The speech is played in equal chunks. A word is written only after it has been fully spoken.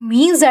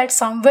means that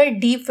somewhere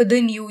deep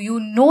within you, you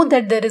know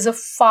that there is a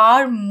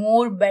far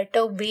more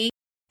better way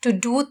to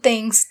do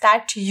things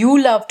that you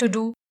love to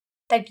do,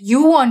 that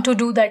you want to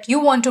do, that you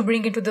want to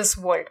bring into this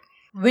world,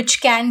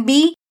 which can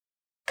be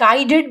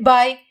guided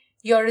by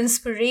your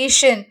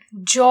inspiration,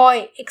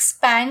 joy,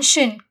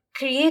 expansion,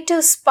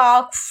 creative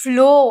spark,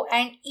 flow,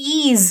 and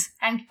ease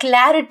and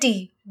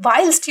clarity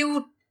whilst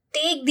you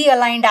take the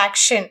aligned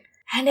action.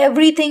 And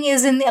everything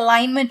is in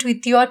alignment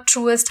with your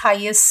truest,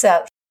 highest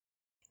self.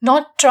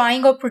 Not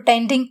trying or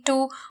pretending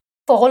to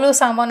follow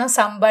someone or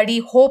somebody,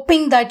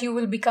 hoping that you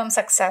will become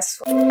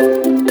successful.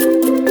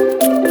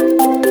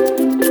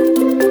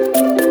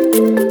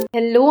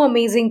 Hello,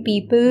 amazing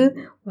people.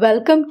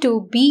 Welcome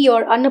to Be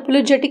Your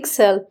Unapologetic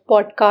Self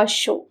podcast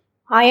show.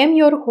 I am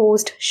your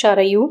host,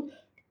 Sharayu,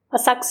 a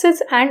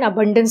success and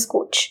abundance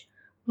coach.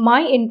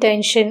 My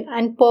intention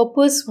and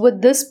purpose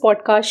with this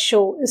podcast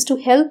show is to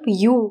help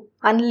you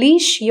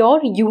unleash your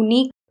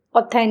unique,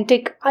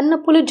 authentic,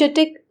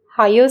 unapologetic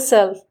higher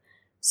self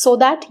so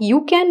that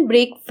you can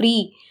break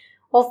free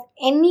of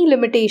any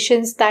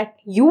limitations that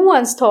you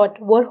once thought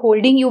were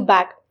holding you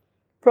back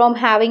from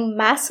having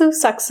massive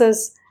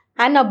success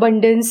and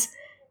abundance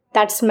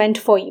that's meant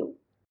for you.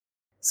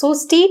 So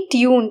stay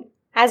tuned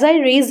as I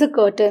raise the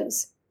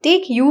curtains,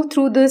 take you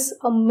through this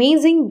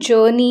amazing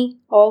journey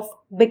of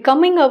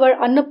becoming our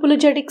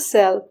unapologetic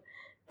self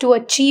to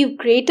achieve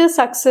greater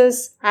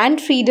success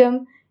and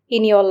freedom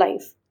in your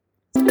life.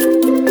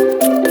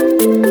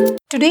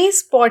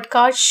 Today's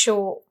podcast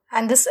show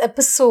and this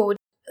episode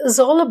is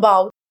all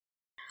about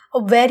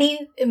a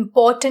very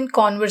important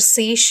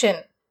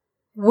conversation,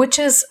 which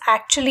is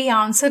actually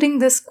answering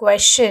this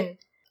question.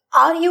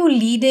 Are you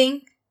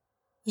leading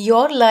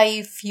your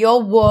life,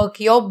 your work,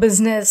 your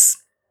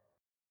business,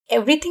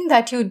 everything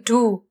that you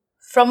do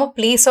from a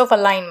place of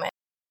alignment?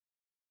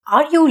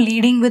 Are you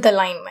leading with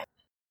alignment?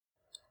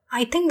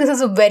 I think this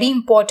is a very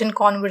important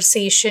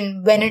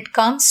conversation when it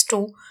comes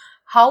to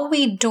how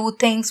we do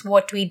things,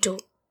 what we do.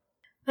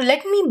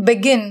 Let me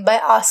begin by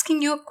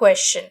asking you a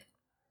question.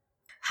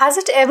 Has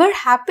it ever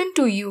happened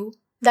to you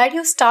that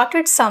you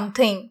started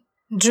something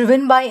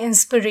driven by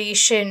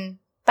inspiration,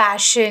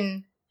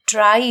 passion,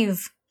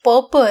 drive,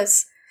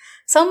 purpose,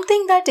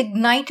 something that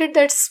ignited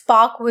that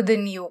spark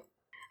within you,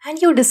 and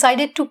you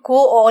decided to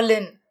go all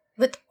in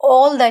with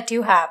all that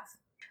you have?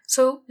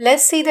 So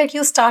let's say that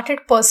you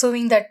started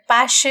pursuing that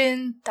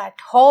passion, that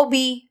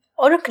hobby,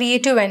 or a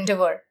creative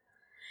endeavor.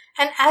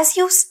 And as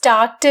you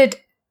started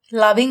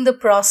loving the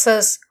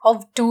process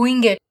of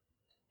doing it,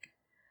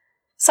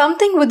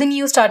 something within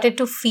you started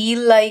to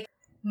feel like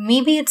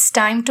maybe it's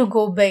time to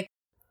go big.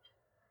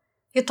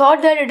 You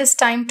thought that it is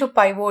time to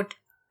pivot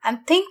and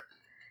think,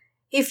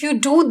 if you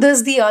do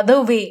this the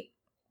other way,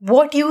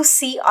 what you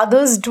see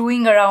others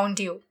doing around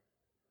you.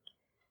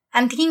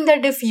 And thinking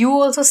that if you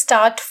also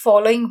start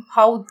following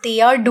how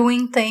they are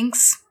doing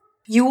things,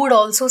 you would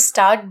also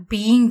start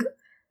being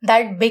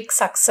that big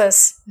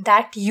success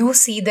that you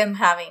see them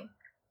having.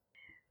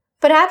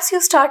 Perhaps you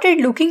started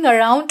looking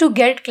around to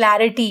get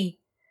clarity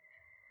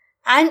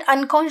and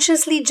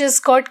unconsciously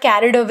just got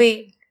carried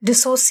away,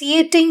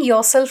 dissociating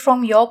yourself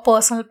from your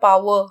personal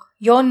power,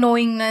 your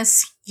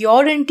knowingness,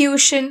 your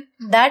intuition,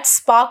 that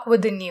spark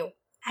within you,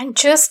 and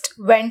just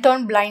went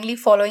on blindly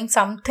following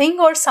something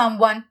or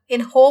someone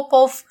in hope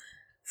of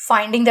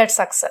finding that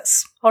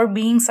success or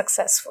being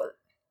successful.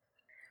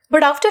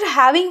 But after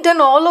having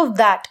done all of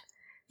that,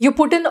 you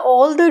put in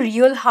all the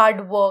real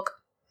hard work.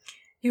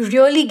 You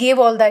really gave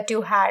all that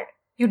you had.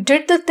 You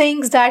did the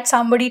things that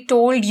somebody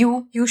told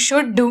you you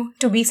should do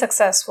to be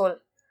successful.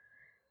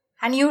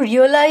 And you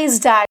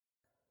realized that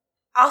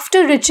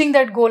after reaching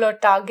that goal or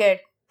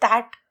target,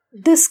 that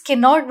this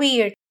cannot be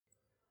it.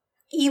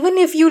 Even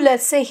if you,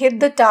 let's say, hit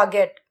the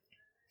target,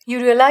 you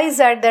realize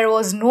that there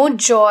was no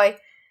joy,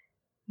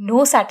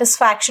 no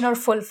satisfaction or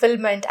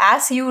fulfillment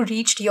as you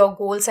reached your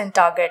goals and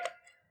target.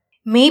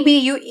 Maybe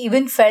you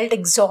even felt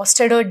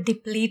exhausted or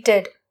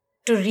depleted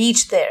to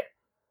reach there.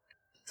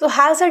 So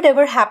has that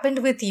ever happened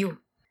with you?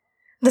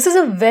 This is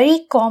a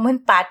very common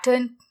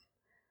pattern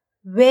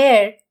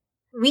where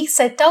we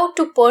set out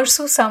to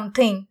pursue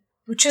something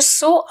which is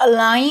so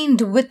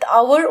aligned with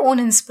our own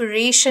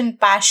inspiration,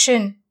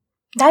 passion,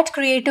 that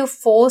creative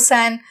force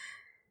and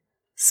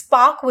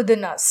spark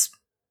within us.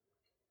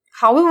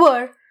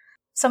 However,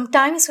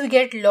 sometimes we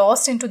get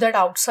lost into that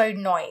outside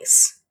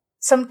noise.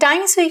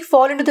 Sometimes we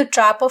fall into the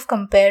trap of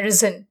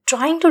comparison,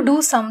 trying to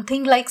do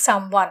something like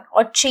someone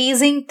or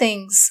chasing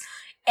things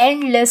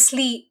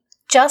endlessly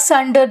just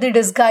under the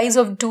disguise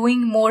of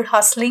doing more,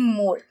 hustling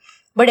more,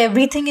 but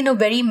everything in a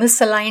very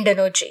misaligned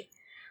energy,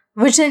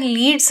 which then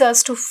leads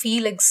us to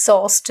feel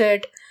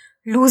exhausted,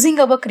 losing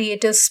our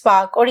creative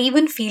spark, or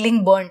even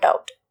feeling burnt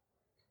out.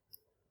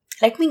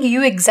 Let me give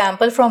you an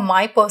example from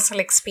my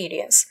personal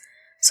experience.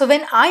 So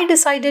when I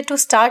decided to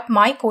start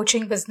my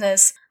coaching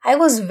business, I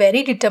was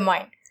very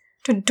determined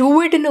to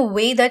do it in a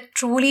way that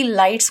truly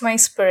lights my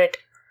spirit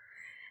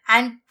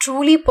and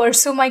truly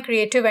pursue my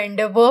creative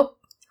endeavor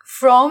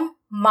from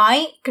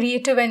my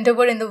creative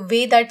endeavor in the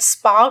way that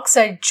sparks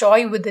that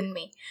joy within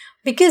me,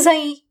 because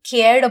I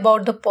cared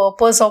about the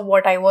purpose of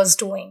what I was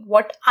doing,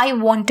 what I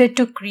wanted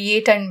to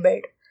create and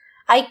build.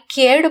 I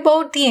cared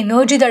about the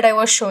energy that I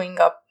was showing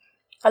up,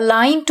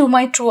 aligned to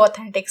my true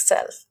authentic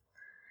self.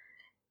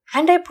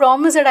 And I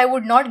promised that I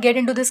would not get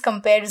into this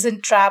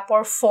comparison trap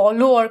or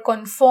follow or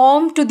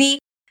conform to the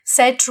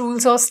set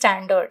rules or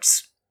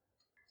standards.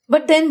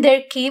 But then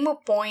there came a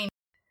point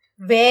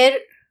where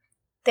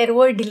there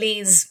were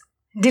delays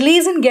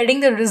in getting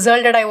the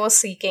result that I was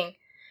seeking.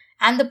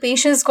 And the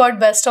patience got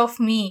best of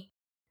me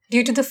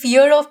due to the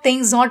fear of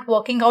things not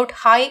working out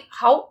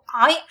how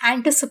I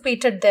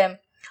anticipated them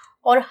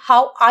or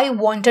how I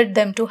wanted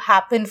them to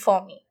happen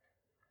for me.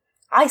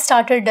 I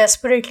started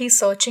desperately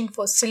searching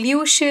for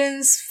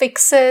solutions,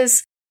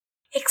 fixes,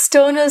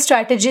 external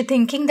strategy,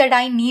 thinking that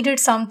I needed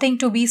something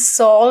to be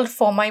solved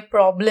for my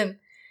problem,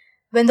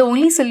 when the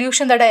only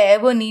solution that I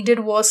ever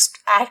needed was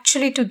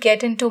actually to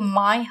get into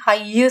my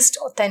highest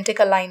authentic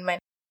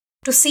alignment,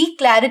 to seek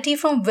clarity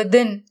from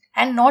within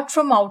and not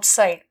from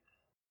outside.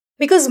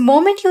 Because the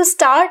moment you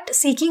start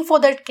seeking for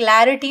that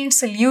clarity and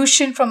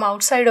solution from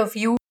outside of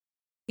you,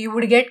 you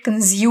would get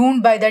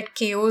consumed by that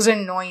chaos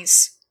and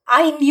noise.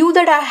 I knew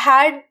that I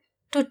had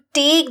to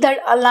take that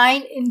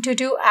aligned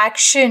intuitive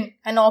action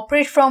and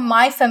operate from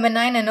my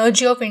feminine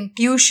energy of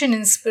intuition,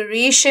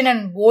 inspiration,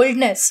 and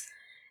boldness,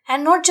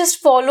 and not just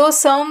follow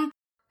some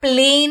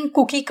plain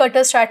cookie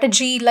cutter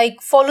strategy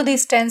like follow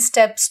these 10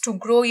 steps to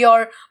grow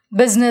your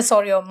business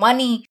or your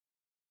money,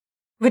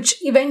 which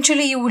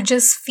eventually you would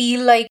just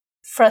feel like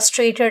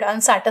frustrated,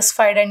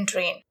 unsatisfied, and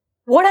drained.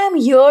 What I'm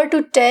here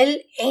to tell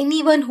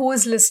anyone who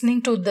is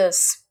listening to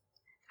this,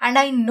 and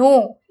I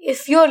know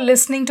if you're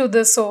listening to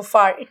this so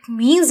far, it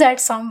means that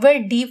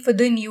somewhere deep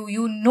within you,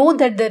 you know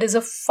that there is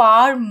a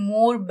far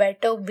more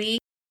better way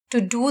to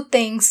do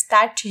things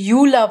that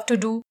you love to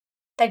do,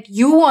 that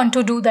you want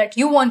to do, that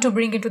you want to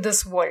bring into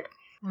this world,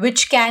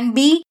 which can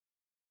be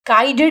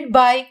guided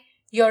by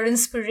your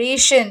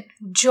inspiration,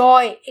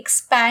 joy,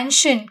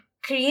 expansion,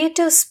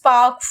 creative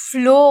spark,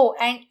 flow,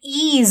 and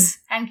ease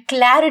and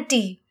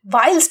clarity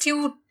whilst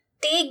you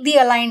take the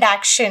aligned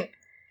action.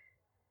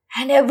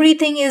 And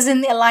everything is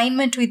in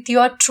alignment with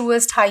your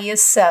truest,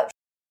 highest self.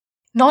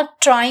 Not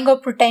trying or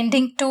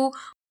pretending to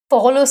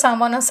follow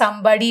someone or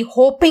somebody,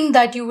 hoping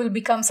that you will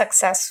become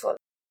successful.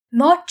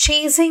 Not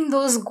chasing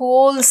those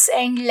goals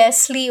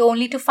endlessly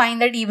only to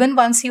find that even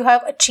once you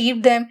have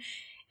achieved them,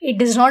 it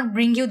does not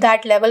bring you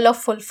that level of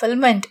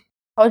fulfillment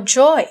or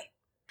joy.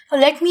 Now,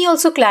 let me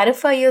also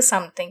clarify here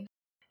something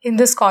in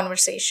this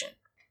conversation.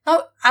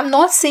 Now, I'm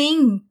not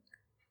saying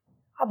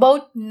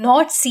about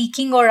not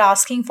seeking or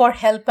asking for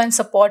help and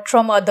support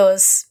from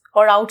others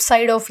or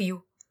outside of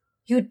you.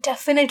 You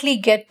definitely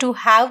get to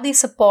have the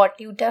support,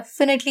 you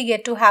definitely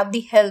get to have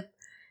the help,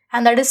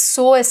 and that is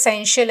so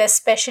essential,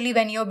 especially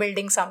when you're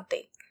building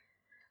something.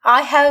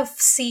 I have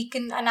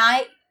seeken and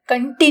I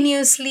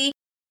continuously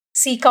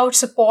seek out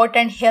support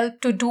and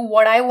help to do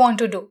what I want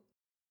to do.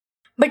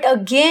 But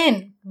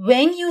again,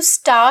 when you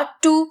start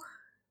to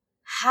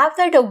have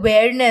that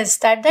awareness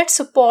that that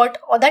support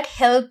or that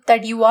help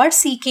that you are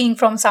seeking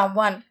from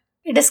someone,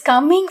 it is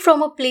coming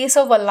from a place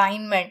of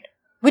alignment,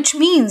 which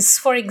means,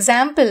 for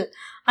example,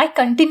 I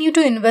continue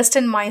to invest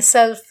in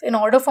myself in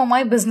order for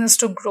my business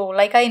to grow.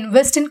 Like I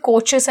invest in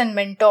coaches and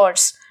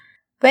mentors.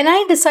 When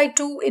I decide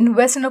to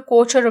invest in a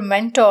coach or a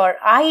mentor,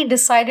 I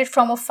decided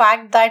from a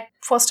fact that,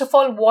 first of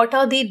all, what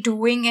are they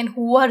doing and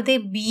who are they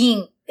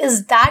being?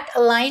 Is that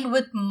aligned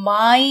with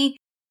my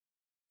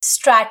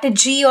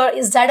strategy, or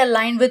is that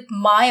aligned with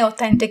my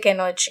authentic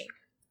energy,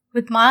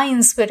 with my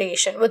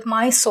inspiration, with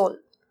my soul?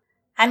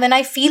 And when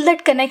I feel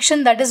that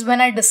connection, that is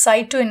when I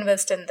decide to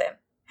invest in them.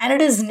 And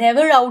it is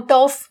never out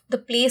of the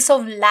place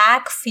of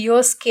lack,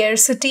 fear,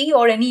 scarcity,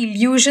 or any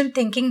illusion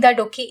thinking that,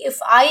 okay, if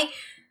I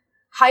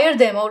hire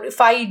them or if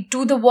I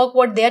do the work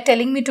what they are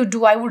telling me to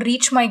do, I would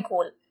reach my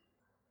goal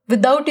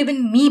without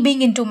even me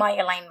being into my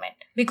alignment.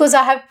 Because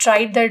I have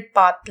tried that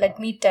path, let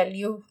me tell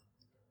you.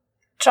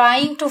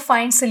 Trying to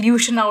find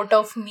solution out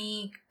of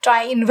me,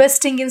 try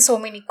investing in so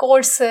many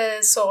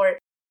courses or,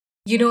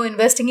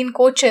 investing in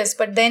coaches,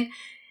 but then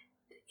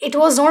it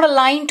was not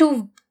aligned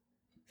to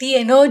the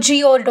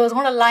energy, or it was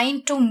not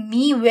aligned to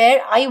me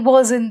where I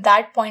was in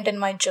that point in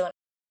my journey.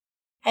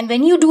 And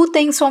when you do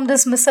things from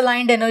this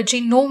misaligned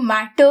energy, no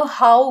matter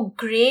how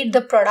great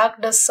the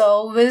product, the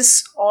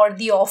service, or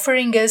the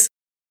offering is,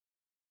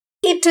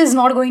 it is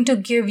not going to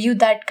give you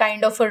that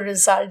kind of a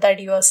result that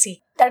you are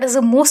seeking. That is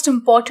the most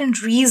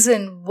important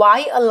reason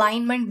why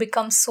alignment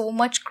becomes so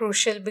much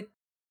crucial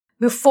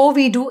before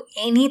we do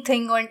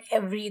anything or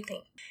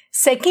everything.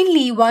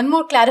 Secondly, one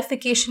more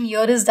clarification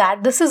here is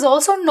that this is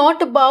also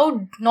not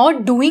about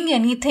not doing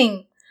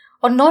anything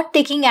or not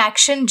taking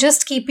action,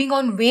 just keeping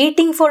on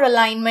waiting for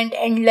alignment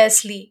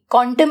endlessly,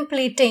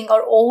 contemplating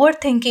or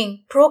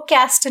overthinking,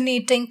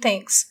 procrastinating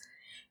things.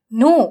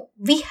 No,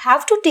 we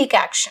have to take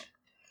action.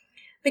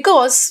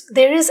 Because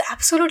there is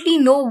absolutely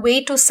no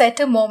way to set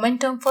a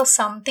momentum for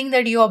something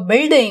that you are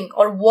building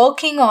or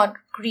working on,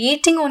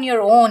 creating on your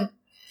own,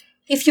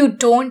 if you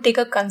don't take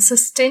a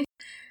consistent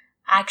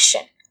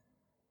action.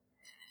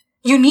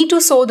 You need to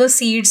sow the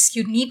seeds,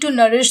 you need to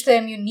nourish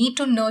them, you need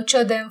to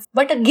nurture them.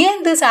 But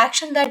again, this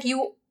action that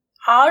you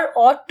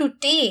ought to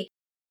take,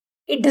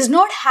 it does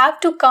not have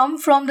to come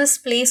from this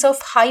place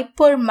of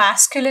hyper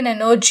masculine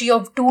energy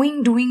of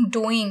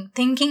doing,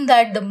 thinking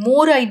that the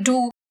more I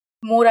do,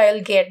 more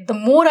I'll get. The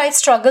more I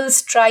struggle,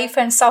 strive,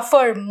 and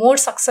suffer, more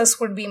success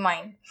would be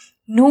mine.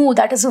 No,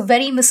 that is a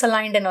very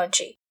misaligned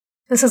energy.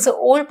 This is the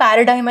old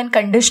paradigm and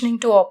conditioning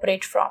to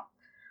operate from,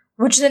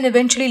 which then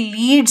eventually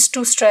leads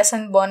to stress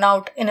and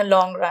burnout in a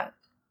long run.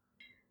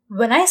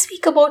 When I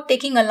speak about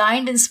taking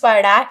aligned,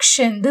 inspired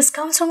action, this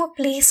comes from a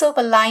place of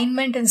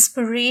alignment,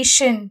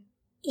 inspiration,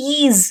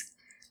 ease,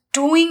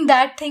 doing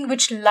that thing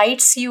which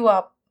lights you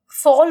up,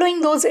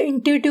 following those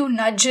intuitive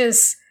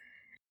nudges,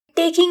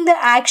 taking the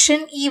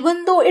action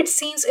even though it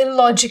seems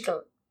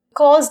illogical,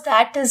 because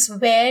that is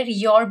where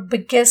your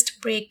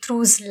biggest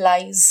breakthroughs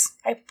lies.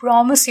 I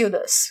promise you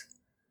this.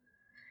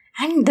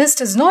 And this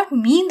does not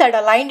mean that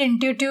aligned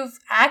intuitive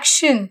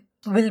action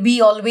will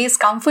be always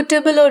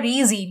comfortable or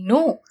easy.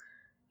 No,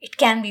 it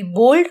can be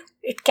bold,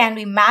 it can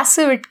be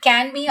massive, it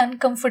can be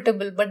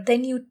uncomfortable, but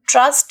then you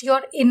trust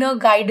your inner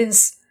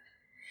guidance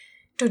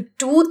to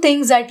do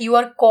things that you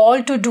are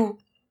called to do.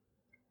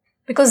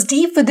 Because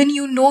deep within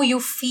you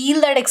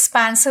feel that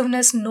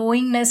expansiveness,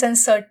 knowingness, and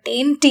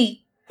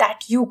certainty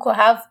that you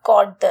have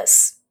got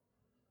this.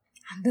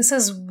 And this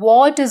is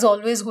what is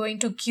always going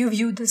to give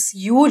you this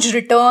huge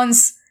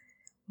returns,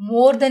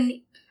 more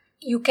than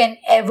you can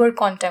ever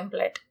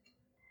contemplate.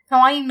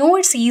 Now, I know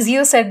it's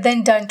easier said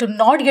than done to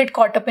not get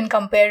caught up in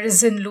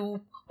comparison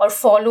loop or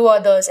follow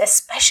others,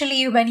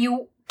 especially when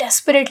you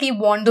desperately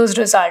want those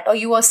results or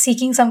you are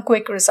seeking some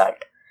quick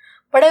result.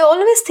 But I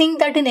always think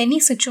that in any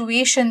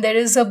situation, there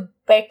is a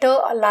better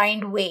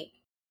aligned way.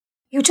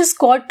 You just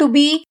got to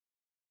be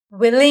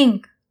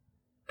willing,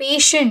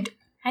 patient,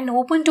 and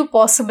open to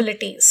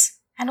possibilities,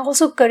 and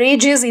also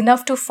courageous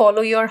enough to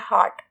follow your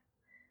heart,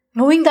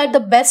 knowing that the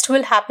best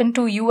will happen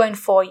to you and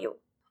for you.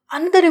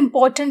 Another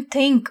important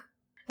thing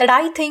that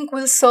I think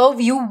will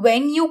serve you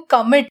when you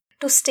commit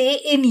to stay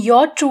in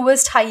your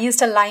truest,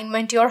 highest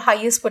alignment, your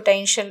highest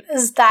potential,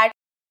 is that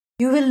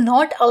you will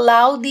not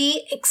allow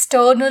the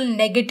external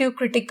negative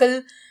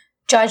critical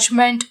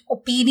judgment,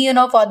 opinion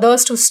of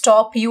others to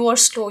stop you or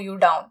slow you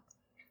down,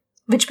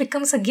 which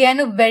becomes again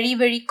a very,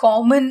 very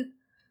common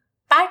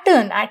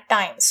pattern at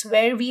times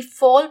where we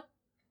fall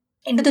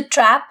into the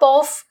trap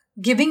of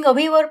giving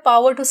away our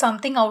power to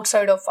something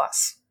outside of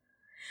us.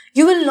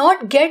 You will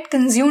not get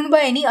consumed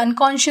by any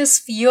unconscious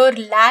fear,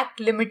 lack,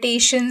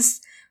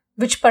 limitations,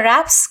 which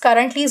perhaps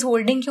currently is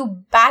holding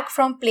you back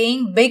from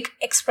playing big,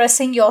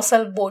 expressing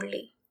yourself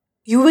boldly.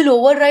 You will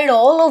override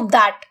all of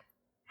that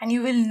and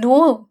you will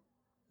know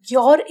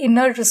your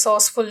inner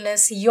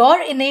resourcefulness,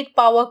 your innate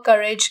power,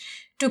 courage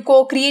to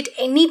co-create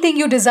anything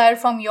you desire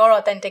from your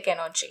authentic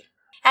energy.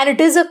 And it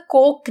is a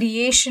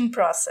co-creation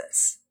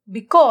process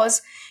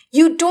because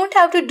you don't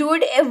have to do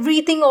it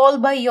everything all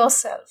by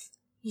yourself.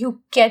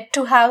 You get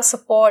to have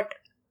support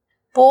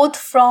both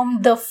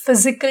from the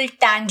physical,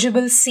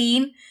 tangible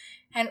seen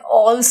and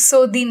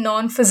also the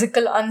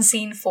non-physical,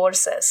 unseen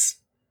forces.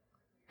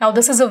 Now,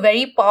 this is a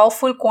very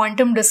powerful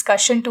quantum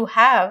discussion to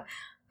have,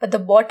 but the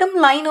bottom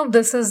line of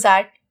this is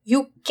that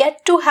you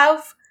get to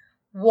have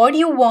what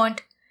you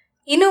want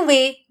in a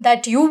way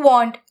that you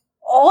want,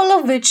 all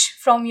of which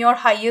from your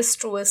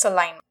highest, truest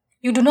alignment.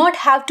 You do not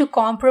have to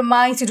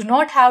compromise, you do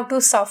not have to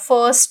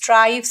suffer,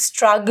 strive,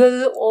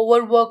 struggle,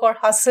 overwork or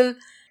hustle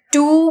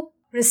to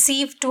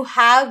receive, to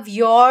have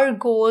your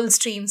goals,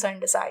 dreams and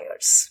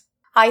desires.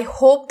 I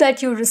hope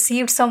that you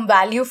received some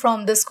value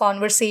from this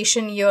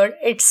conversation here.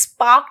 It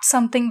sparked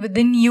something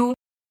within you,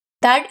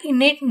 that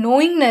innate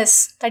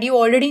knowingness that you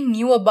already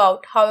knew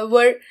about.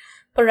 However,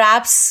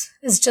 perhaps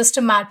it's just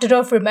a matter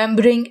of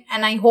remembering,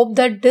 and I hope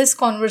that this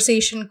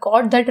conversation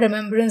got that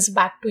remembrance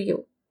back to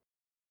you.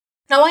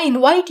 Now, I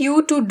invite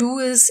you to do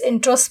is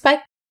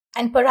introspect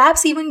and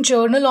perhaps even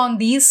journal on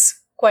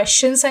these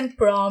questions and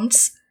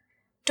prompts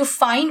to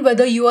find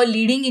whether you are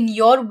leading in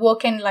your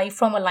work and life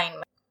from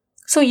alignment.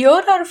 So here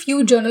are a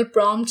few journal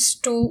prompts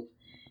to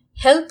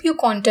help you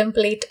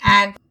contemplate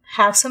and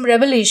have some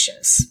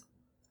revelations.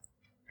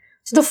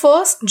 So the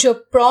first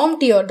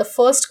prompt here, the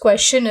first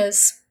question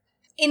is,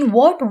 in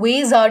what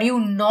ways are you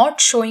not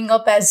showing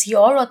up as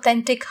your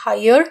authentic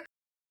higher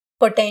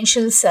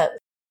potential self?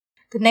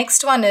 The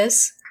next one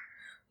is,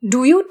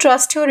 do you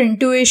trust your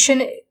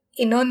intuition,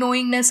 inner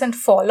knowingness and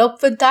follow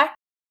up with that?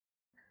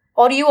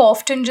 Or you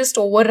often just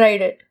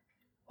override it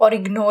or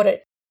ignore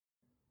it?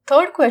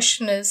 Third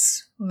question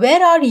is,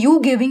 where are you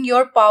giving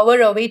your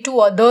power away to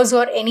others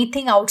or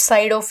anything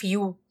outside of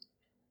you?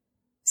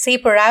 Say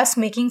perhaps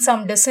making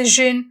some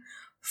decision,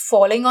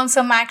 falling on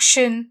some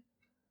action.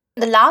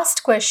 The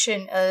last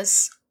question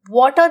is,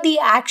 what are the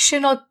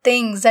action or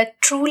things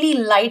that truly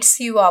lights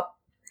you up,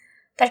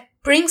 that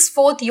brings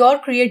forth your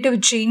creative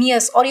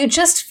genius, or you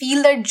just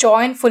feel that joy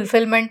and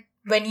fulfillment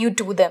when you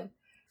do them?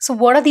 So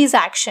what are these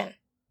actions?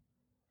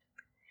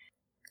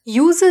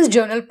 use this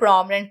journal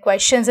prompt and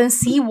questions and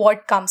see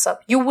what comes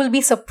up. You will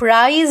be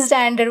surprised,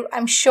 and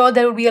I'm sure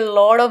there will be a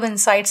lot of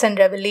insights and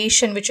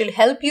revelation which will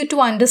help you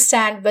to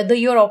understand whether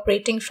you're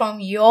operating from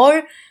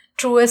your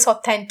truest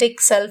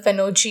authentic self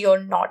energy or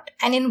not,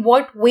 and in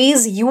what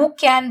ways you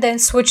can then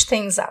switch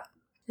things up.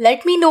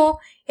 Let me know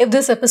if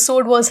this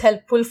episode was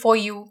helpful for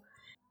you.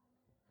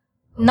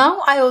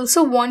 Now I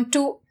also want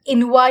to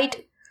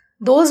invite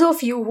those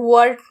of you who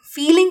are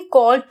feeling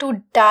called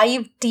to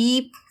dive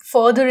deep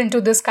further into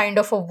this kind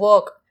of a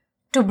work,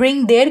 to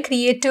bring their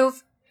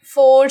creative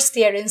force,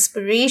 their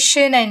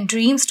inspiration and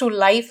dreams to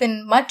life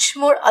in much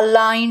more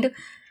aligned,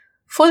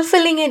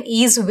 fulfilling and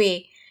ease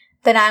way,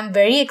 then I'm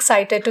very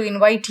excited to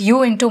invite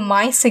you into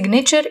my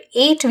signature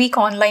 8-week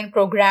online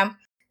program,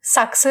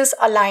 Success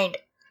Aligned.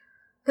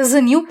 This is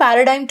a new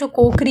paradigm to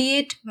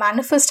co-create,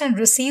 manifest and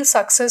receive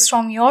success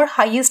from your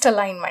highest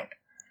alignment.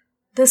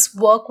 This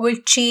work will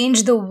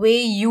change the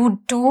way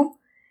you do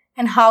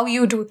and how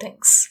you do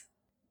things.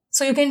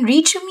 So you can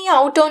reach me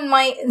out on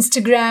my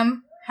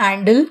Instagram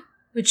handle,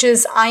 which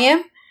is I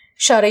am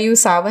Sharayu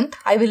Sawant.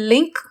 I will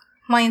link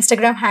my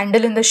Instagram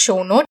handle in the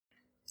show note.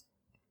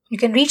 You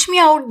can reach me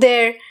out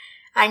there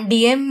and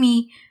DM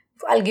me.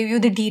 I'll give you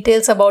the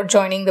details about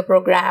joining the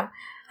program,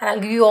 and I'll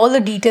give you all the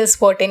details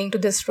pertaining to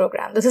this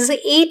program. This is an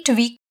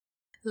 8-week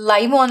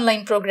live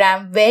online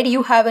program where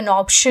you have an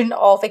option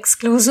of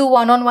exclusive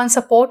one-on-one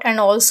support and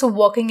also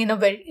working in a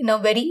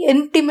very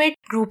intimate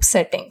group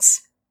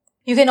settings.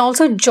 You can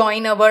also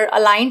join our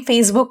aligned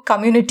Facebook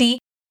community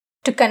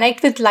to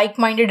connect with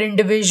like-minded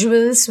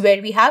individuals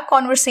where we have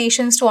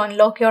conversations to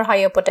unlock your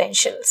higher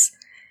potentials.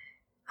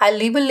 I'll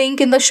leave a link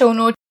in the show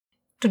notes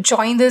to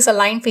join this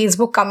aligned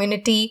Facebook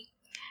community.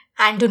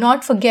 And do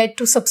not forget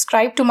to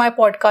subscribe to my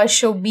podcast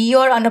show, Be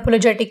Your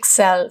Unapologetic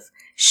Self.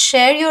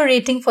 Share your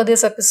rating for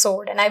this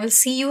episode, and I will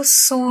see you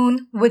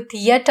soon with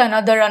yet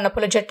another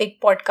unapologetic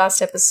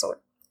podcast episode.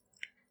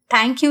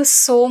 Thank you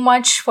so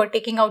much for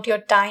taking out your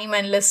time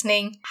and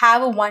listening.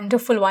 Have a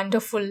wonderful,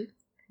 wonderful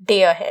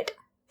day ahead.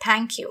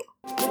 Thank you.